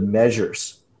even the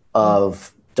measures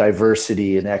of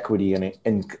diversity and equity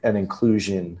and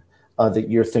inclusion that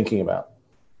you're thinking about?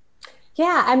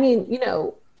 Yeah, I mean, I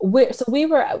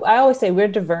always say we're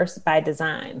diverse by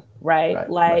design, right?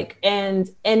 Right. And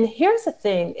here's the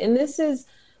thing, and this is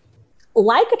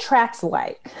like attracts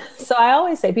like. So I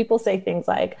always say, people say things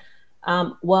like,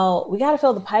 well, we got to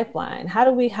fill the pipeline. How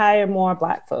do we hire more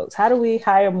Black folks? How do we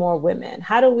hire more women?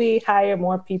 How do we hire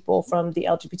more people from the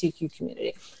LGBTQ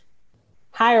community?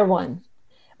 Hire one.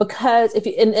 Because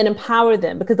and empower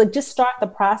them, because just start the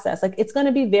process. It's going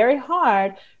to be very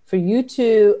hard for you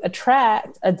to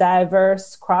attract a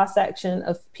diverse cross section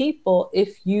of people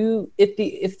if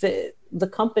the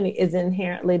company is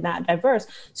inherently not diverse.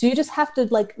 So you just have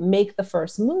to make the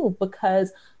first move,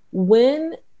 because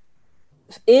when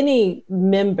any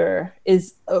member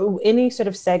any sort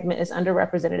of segment is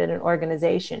underrepresented in an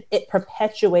organization, it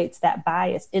perpetuates that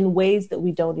bias in ways that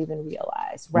we don't even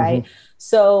realize, right? Mm-hmm.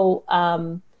 So,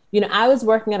 I was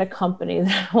working at a company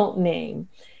that I won't name,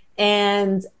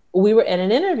 and we were in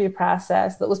an interview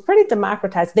process that was pretty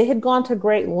democratized. They had gone to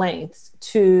great lengths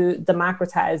to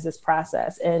democratize this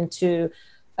process and to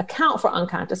account for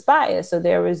unconscious bias. So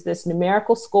there was this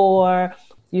numerical score.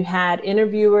 You had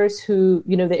interviewers who,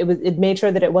 it made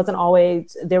sure that it wasn't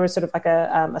always, there was sort of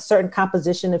a certain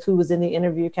composition of who was in the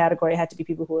interview category. It had to be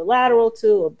people who were lateral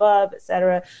to, above, et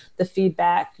cetera. The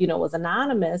feedback, was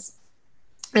anonymous.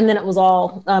 And then it was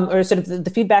all, or sort of the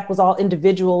feedback was all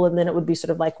individual, and then it would be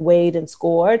sort of like weighed and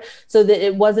scored, so that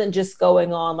it wasn't just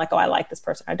going on like, oh, I like this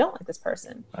person, I don't like this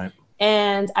person. Right.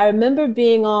 And I remember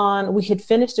we had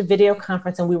finished a video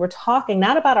conference and we were talking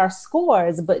not about our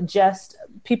scores, but just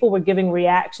people were giving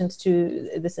reactions to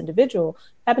this individual,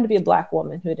 happened to be a Black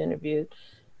woman who had interviewed.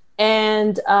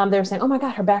 And they were saying, oh my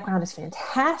God, her background is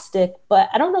fantastic, but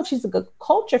I don't know if she's a good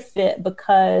culture fit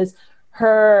because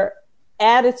her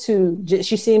attitude,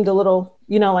 she seemed a little,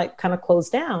 like kind of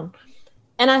closed down.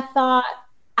 And I thought,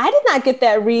 I did not get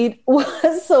that read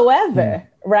whatsoever,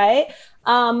 right?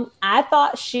 I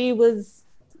thought she was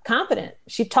confident.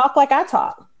 She talked like I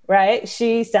talk, right?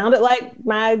 She sounded like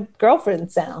my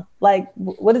girlfriend sound. Like,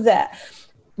 what is that?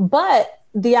 But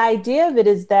the idea of it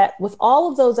is that with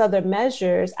all of those other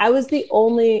measures, I was the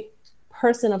only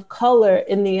person of color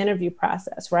in the interview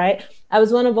process, right? I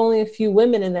was one of only a few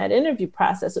women in that interview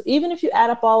process. So even if you add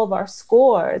up all of our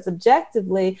scores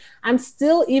objectively, I'm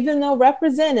still, even though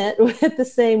represented with the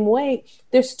same weight,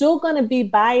 there's still going to be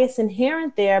bias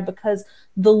inherent there because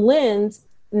the lens,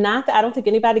 not that I don't think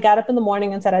anybody got up in the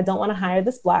morning and said, I don't want to hire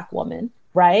this Black woman,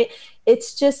 right?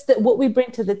 It's just that what we bring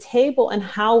to the table and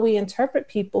how we interpret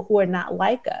people who are not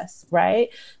like us, right?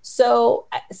 So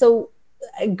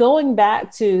going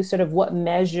back to sort of what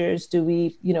measures do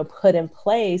we, put in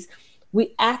place,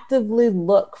 we actively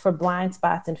look for blind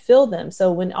spots and fill them.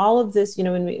 So when all of this,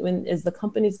 when as the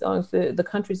country's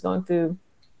going through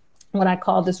what I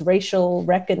call this racial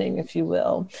reckoning, if you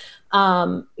will,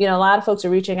 a lot of folks are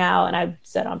reaching out, and I've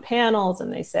said on panels,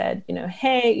 and they said,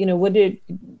 hey,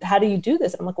 how do you do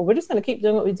this? I'm like, well, we're just going to keep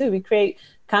doing what we do. We create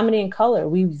comedy and color.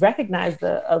 We recognized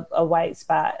a white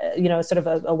spot, sort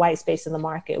of a white space in the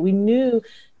market. We knew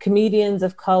comedians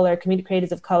of color, comedic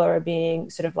creatives of color are being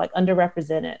sort of like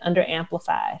underrepresented,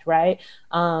 underamplified, right?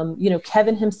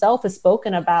 Kevin himself has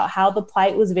spoken about how the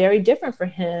plight was very different for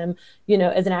him,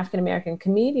 as an African-American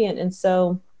comedian. And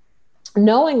so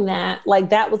knowing that, like,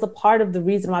 that was a part of the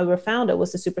reason why we were founded,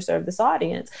 was to super serve this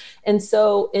audience. And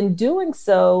so in doing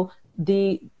so,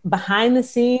 the behind the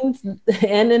scenes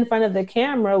and in front of the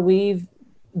camera, we've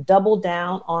doubled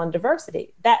down on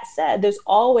diversity. That said, there's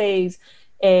always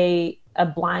a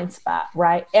blind spot,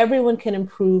 right? Everyone can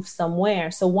improve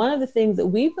somewhere. So one of the things that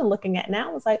we've been looking at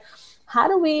now is like, how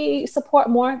do we support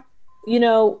more,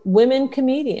 women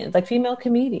comedians, like female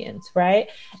comedians, right?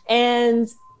 And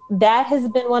that has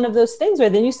been one of those things where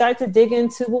then you start to dig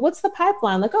into, well, what's the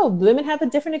pipeline? Like, oh, women have a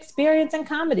different experience in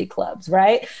comedy clubs,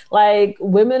 right? Like,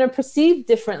 women are perceived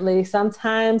differently,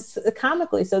 sometimes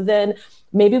comically. So then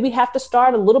maybe we have to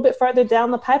start a little bit further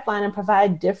down the pipeline and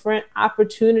provide different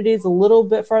opportunities a little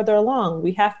bit further along.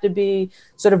 We have to be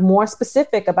sort of more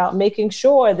specific about making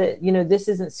sure that, this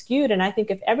isn't skewed. And I think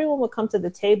if everyone would come to the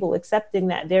table accepting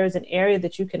that there is an area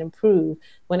that you can improve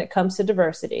when it comes to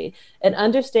diversity, and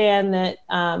understand that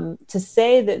to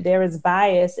say that there is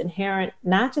bias inherent,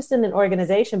 not just in an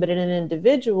organization, but in an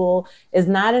individual, is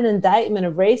not an indictment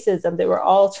of racism that we're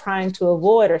all trying to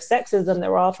avoid, or sexism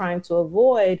that we're all trying to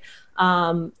avoid.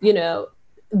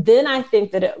 Then I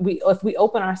think that if we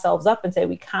open ourselves up and say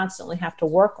we constantly have to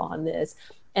work on this,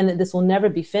 and that this will never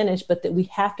be finished, but that we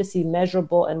have to see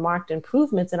measurable and marked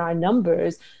improvements in our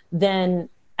numbers, then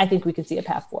I think we can see a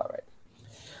path forward.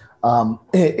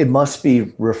 It must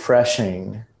be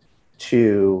refreshing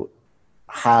to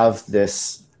have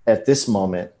this, at this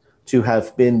moment, to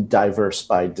have been diverse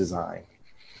by design.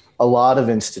 A lot of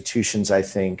institutions, I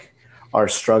think, are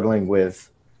struggling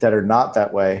with, that are not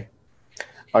that way,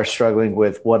 are struggling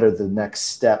with what are the next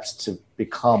steps to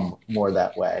become more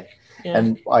that way. Yeah.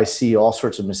 And I see all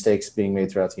sorts of mistakes being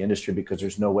made throughout the industry because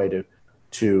there's no way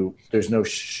there's no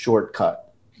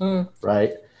shortcut,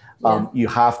 right? Yeah. You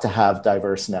have to have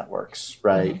diverse networks,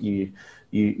 right? Mm-hmm.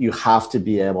 You have to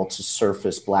be able to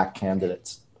surface Black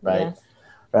candidates, right? Yes.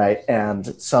 Right.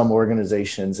 And some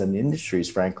organizations and industries,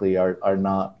 frankly, are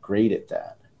not great at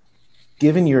that.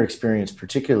 Given your experience,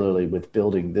 particularly with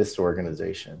building this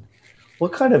organization,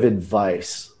 what kind of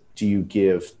advice do you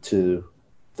give to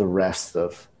the rest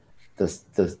of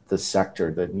the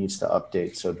sector that needs to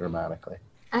update so dramatically?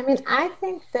 I mean, I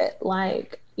think that,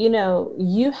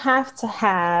 you have to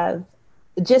have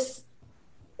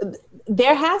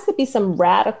there has to be some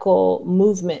radical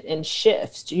movement and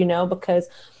shift, because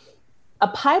a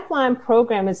pipeline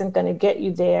program isn't going to get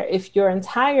you there if your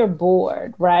entire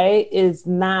board, right, is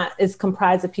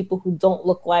comprised of people who don't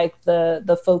look like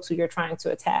the folks who you're trying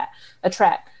to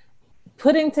attract.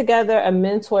 putting together a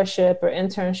mentorship or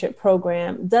internship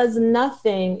program does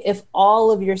nothing if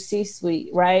all of your C-suite,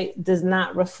 right, does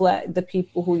not reflect the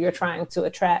people who you're trying to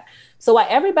attract. So while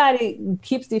everybody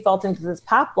keeps defaulting to this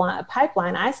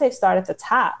pipeline, I say start at the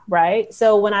top, right?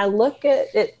 So when I look at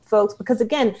it, folks, because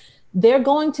again, they're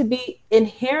going to be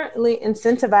inherently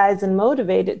incentivized and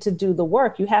motivated to do the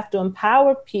work. You have to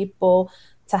empower people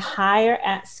to hire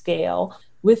at scale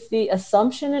with the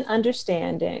assumption and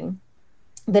understanding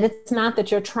that it's not that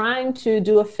you're trying to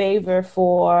do a favor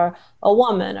for a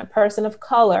woman, a person of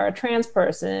color, a trans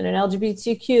person, an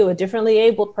LGBTQ, a differently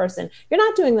abled person. You're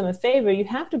not doing them a favor. You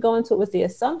have to go into it with the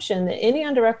assumption that any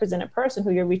underrepresented person who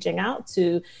you're reaching out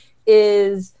to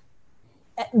is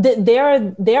that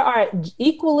there are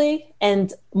equally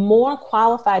and more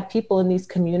qualified people in these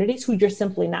communities who you're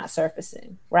simply not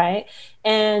surfacing, right?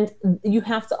 And you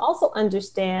have to also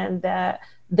understand that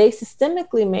they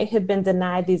systemically may have been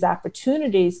denied these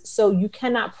opportunities, so you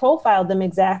cannot profile them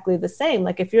exactly the same.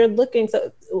 Like if you're looking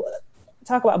to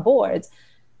talk about boards,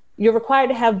 you're required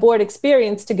to have board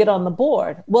experience to get on the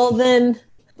board. Well,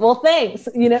 thanks,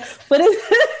 but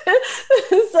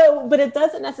but it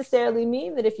doesn't necessarily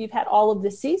mean that if you've had all of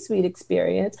the C-suite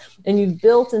experience and you've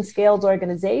built and scaled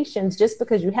organizations, just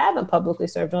because you haven't publicly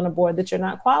served on a board, that you're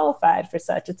not qualified for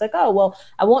such. It's like, oh, well,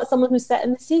 I want someone who's sat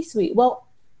in the C-suite. Well,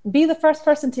 be the first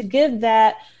person to give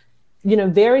that,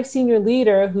 very senior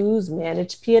leader who's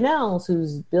managed P&Ls,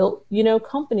 who's built,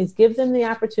 companies, give them the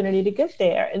opportunity to get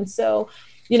there. And so,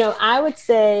 I would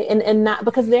say, and not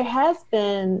because there has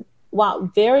been,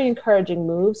 while very encouraging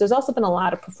moves, there's also been a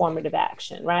lot of performative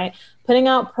action, right? Putting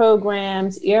out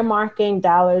programs, earmarking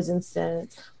dollars and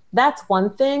cents. That's one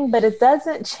thing, but it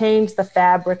doesn't change the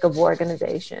fabric of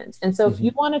organizations. And so if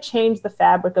you want to change the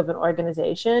fabric of an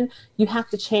organization, you have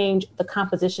to change the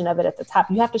composition of it at the top.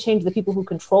 You have to change the people who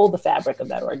control the fabric of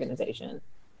that organization.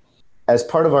 As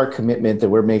part of our commitment that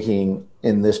we're making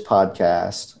in this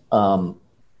podcast,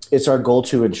 it's our goal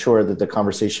to ensure that the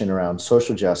conversation around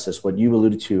social justice, what you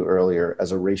alluded to earlier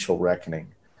as a racial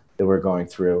reckoning that we're going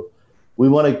through, we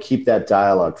want to keep that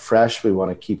dialogue fresh. We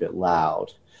want to keep it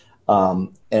loud.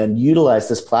 And utilize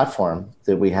this platform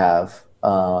that we have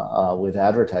with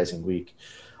Advertising Week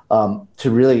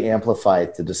to really amplify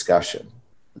the discussion.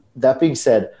 That being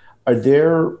said, are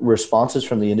there responses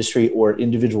from the industry or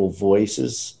individual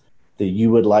voices that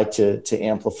you would like to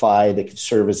amplify that could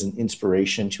serve as an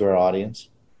inspiration to our audience?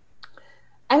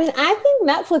 I mean, I think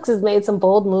Netflix has made some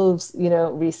bold moves,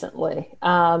 recently,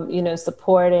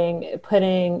 supporting,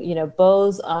 putting,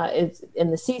 Bose is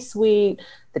in the C-suite,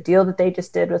 the deal that they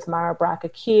just did with Mara Brock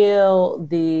Akil,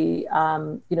 the,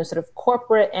 sort of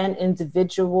corporate and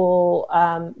individual,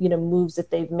 moves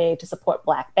that they've made to support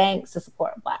Black banks, to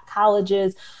support Black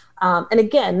colleges. And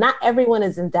again, not everyone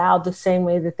is endowed the same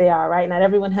way that they are, right? Not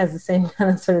everyone has the same kind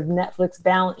of sort of Netflix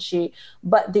balance sheet.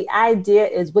 But the idea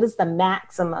is, what is the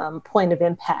maximum point of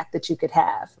impact that you could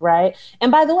have, right?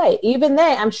 And by the way, even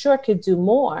they, I'm sure, could do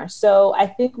more. So I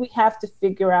think we have to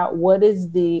figure out what is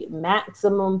the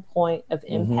maximum point of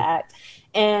impact.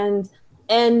 And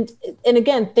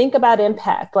again, think about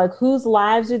impact, like whose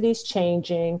lives are these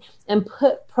changing, and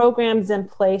put programs in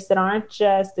place that aren't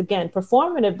just, again,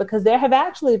 performative, because there have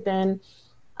actually been,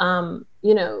 an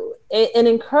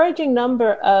encouraging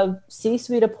number of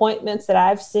C-suite appointments that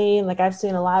I've seen. Like I've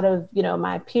seen a lot of,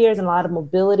 my peers and a lot of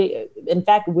mobility. In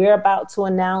fact, we're about to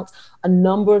announce a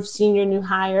number of senior new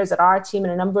hires at our team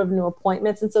and a number of new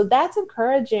appointments. And so that's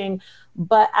encouraging,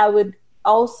 but I would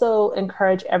also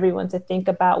encourage everyone to think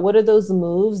about what are those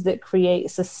moves that create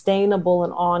sustainable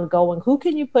and ongoing. Who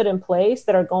can you put in place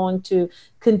that are going to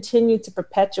continue to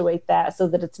perpetuate that, so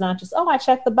that it's not just, oh, I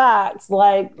checked the box,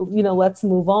 like, let's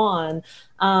move on.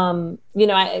 I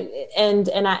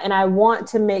want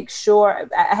to make sure.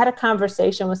 I had a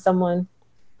conversation with someone,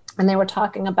 and they were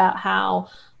talking about how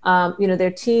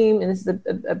their team, and this is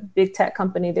a big tech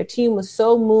company, their team was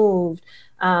so moved,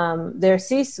 their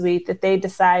C-suite, that they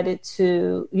decided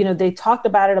to, they talked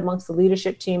about it amongst the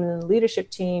leadership team, and then the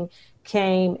leadership team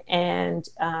came and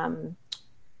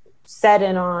set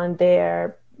in on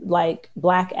their Black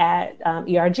at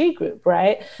ERG group,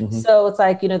 right? So it's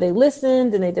like, they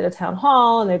listened and they did a town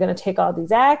hall, and they're going to take all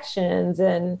these actions.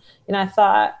 And, I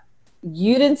thought,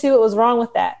 you didn't see what was wrong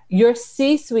with that. Your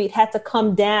C-suite had to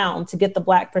come down to get the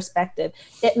Black perspective.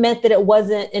 It meant that it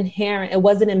wasn't inherent. It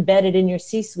wasn't embedded in your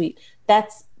C-suite.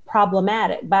 That's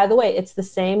problematic. By the way, it's the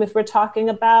same if we're talking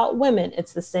about women.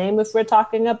 It's the same if we're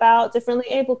talking about differently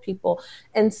abled people.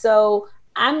 And so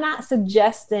I'm not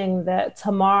suggesting that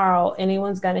tomorrow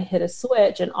anyone's going to hit a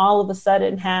switch and all of a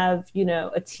sudden have,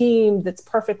 a team that's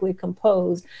perfectly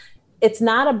composed. it's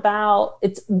not about,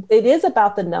 it is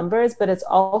about the numbers, but it's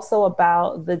also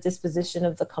about the disposition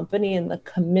of the company and the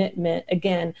commitment,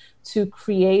 again, to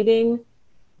creating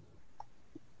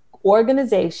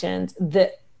organizations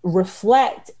that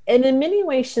reflect and in many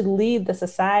ways should lead the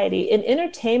society. In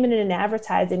entertainment and in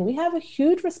advertising, we have a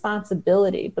huge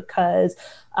responsibility because,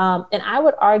 and I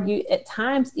would argue at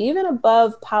times, even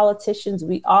above politicians,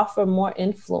 we offer more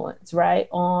influence, right,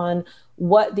 on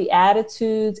what the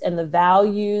attitudes and the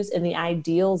values and the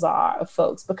ideals are of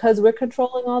folks, because we're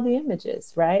controlling all the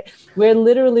images, right? We're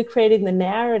literally creating the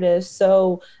narrative.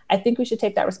 So I think we should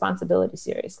take that responsibility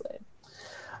seriously.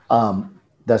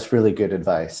 That's really good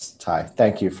advice, Ty.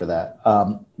 Thank you for that.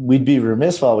 We'd be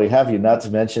remiss while we have you not to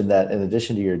mention that in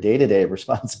addition to your day-to-day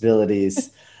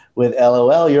responsibilities with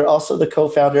LOL, you're also the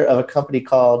co-founder of a company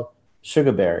called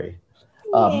Sugarberry,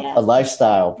 a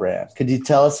lifestyle brand. Could you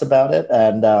tell us about it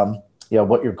and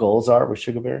what your goals are with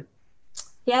Sugarberry?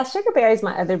 Yeah, Sugarberry is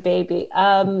my other baby.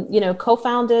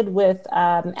 Co-founded with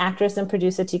actress and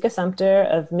producer Tika Sumpter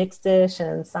of Mixed-ish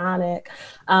and Sonic.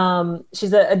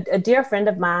 She's a dear friend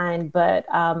of mine, but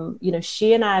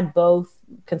she and I both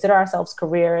consider ourselves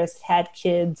careerists, had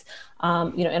kids,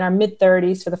 in our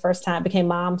mid-30s for the first time, became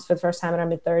moms for the first time in our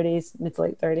mid-30s, mid to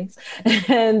late 30s.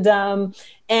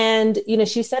 And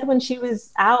she said when she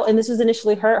was out, and this was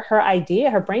initially her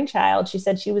idea, her brainchild, she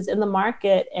said she was in the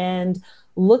market and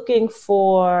looking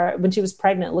for, when she was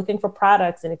pregnant, looking for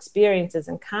products and experiences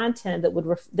and content that would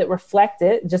that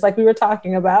reflected, just like we were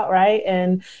talking about, right?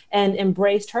 And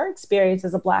embraced her experience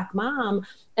as a Black mom.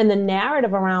 And the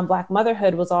narrative around Black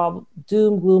motherhood was all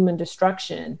doom, gloom, and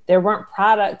destruction. There weren't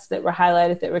products that were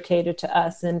highlighted that were catered to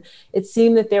us. And it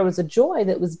seemed that there was a joy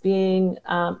that was being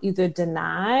either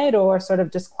denied or sort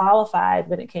of disqualified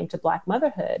when it came to Black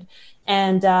motherhood.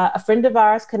 And a friend of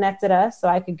ours connected us so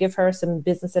I could give her some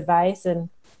business advice. And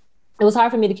it was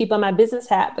hard for me to keep on my business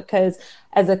hat because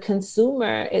as a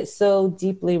consumer, it so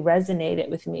deeply resonated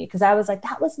with me because I was like,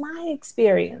 that was my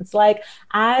experience. Like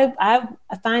I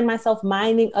find myself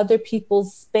mining other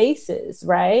people's spaces,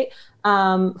 right?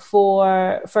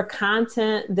 For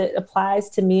content that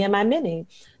applies to me and my mini.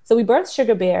 So we birthed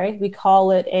Sugarberry. We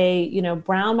call it a,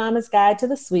 brown mama's guide to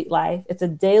the sweet life. It's a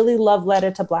daily love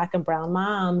letter to Black and brown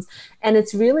moms. And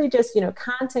it's really just,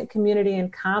 content, community,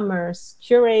 and commerce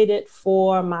curated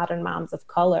for modern moms of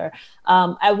color.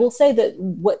 I will say that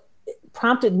what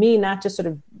prompted me not just sort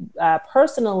of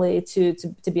personally to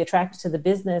be attracted to the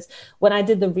business, when I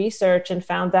did the research and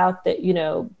found out that,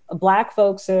 Black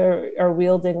folks are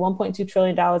wielding $1.2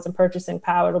 trillion in purchasing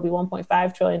power. It'll be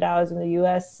 $1.5 trillion in the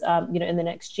US, in the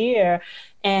next year,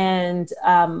 and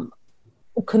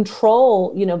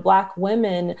control, Black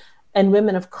women and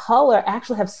women of color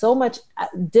actually have so much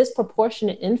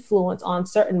disproportionate influence on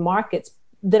certain markets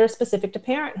that are specific to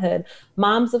parenthood.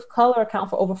 Moms of color account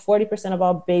for over 40% of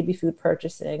all baby food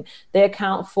purchasing. They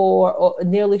account for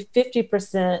nearly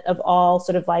 50% of all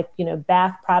sort of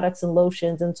bath products and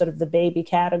lotions in sort of the baby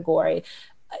category.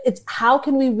 It's how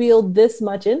can we wield this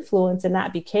much influence and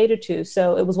not be catered to?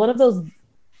 So it was one of those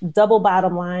double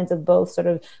bottom lines of both sort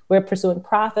of we're pursuing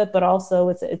profit, but also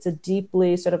it's a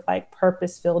deeply sort of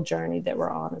purpose-filled journey that we're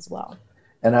on as well.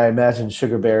 And I imagine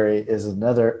Sugarberry is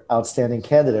another outstanding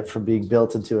candidate for being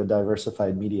built into a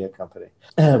diversified media company.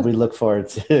 We look forward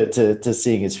to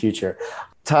seeing its future.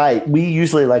 Ty, we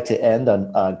usually like to end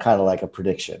on kind of like a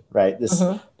prediction, right? This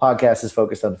podcast is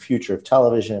focused on the future of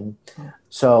television.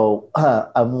 So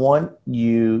I want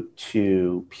you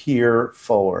to peer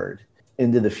forward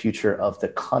into the future of the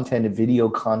content and video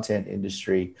content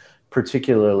industry,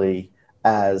 particularly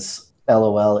as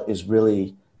LOL is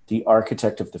really the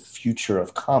architect of the future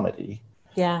of comedy.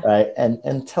 Yeah. Right.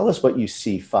 And tell us what you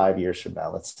see 5 years from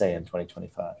now, let's say in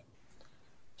 2025.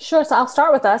 Sure. So I'll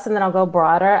start with us and then I'll go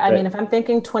broader. I mean, if I'm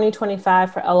thinking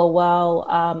 2025 for LOL,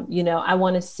 I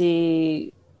want to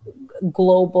see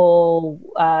global,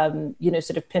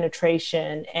 sort of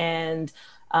penetration and,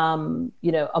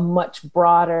 a much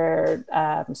broader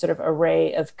sort of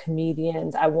array of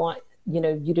comedians. I want,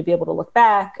 you to be able to look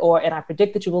back and I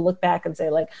predict that you will look back and say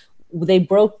they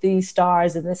broke these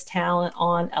stars and this talent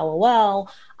on LOL.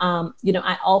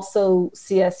 I also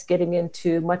see us getting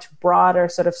into much broader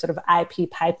sort of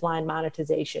IP pipeline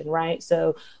monetization, right?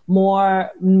 So more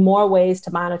ways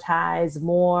to monetize,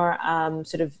 more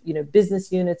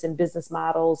business units and business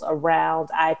models around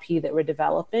IP that we're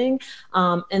developing.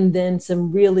 And then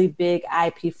some really big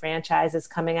IP franchises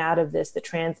coming out of this that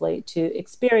translate to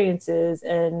experiences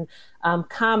and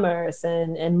commerce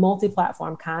and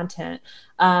multi-platform content.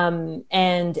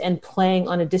 And playing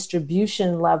on a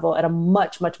distribution level at a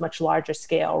much much larger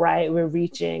scale, right? We're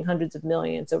reaching hundreds of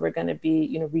millions. So we're going to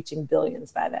be, reaching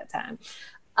billions by that time.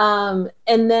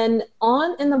 And then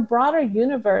in the broader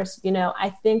universe,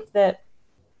 I think that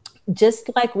just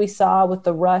like we saw with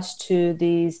the rush to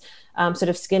these sort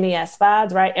of skinny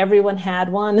S5s, right? Everyone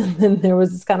had one, and then there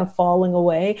was this kind of falling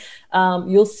away.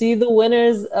 You'll see the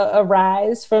winners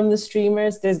arise from the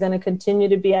streamers. There's going to continue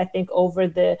to be, I think,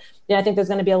 I think there's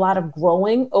going to be a lot of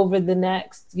growing over the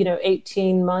next,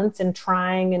 18 months and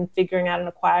trying and figuring out and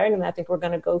acquiring. And I think we're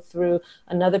going to go through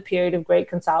another period of great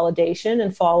consolidation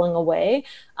and falling away.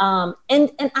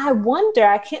 And I wonder,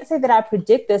 I can't say that I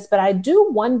predict this, but I do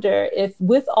wonder if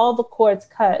with all the cords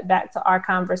cut, back to our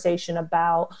conversation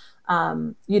about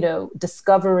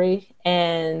discovery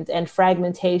and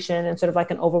fragmentation and sort of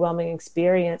like an overwhelming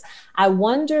experience, I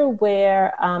wonder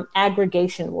where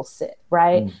aggregation will sit,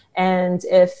 right? And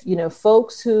if,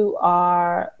 folks who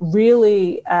are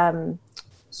really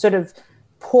sort of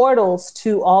portals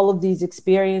to all of these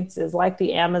experiences, like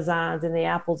the Amazons and the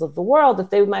Apples of the world, if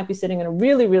they might be sitting in a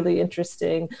really, really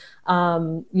interesting,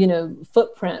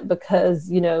 footprint because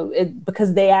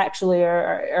they actually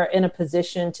are in a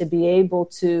position to be able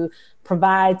to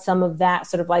provide some of that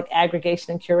sort of like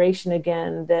aggregation and curation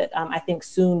again, that I think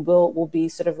soon will be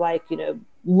sort of like,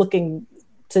 looking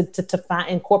to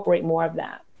incorporate more of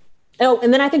that. Oh,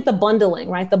 and then I think the bundling,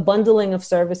 right? The bundling of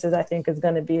services, I think, is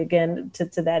going to be, again,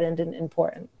 to that end,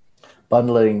 important.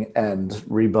 Bundling and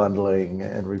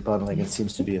rebundling. It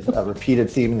seems to be a repeated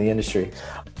theme in the industry.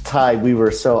 Ty, we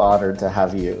were so honored to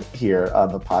have you here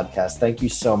on the podcast. Thank you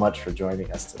so much for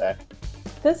joining us today.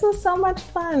 This was so much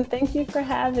fun. Thank you for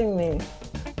having me.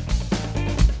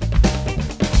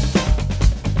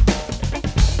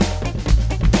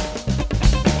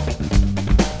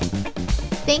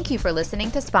 Thank you for listening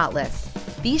to Spotless.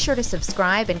 Be sure to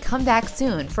subscribe and come back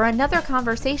soon for another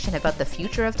conversation about the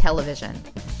future of television.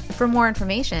 For more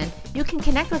information, you can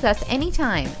connect with us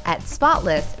anytime at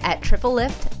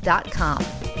spotless@triplelift.com.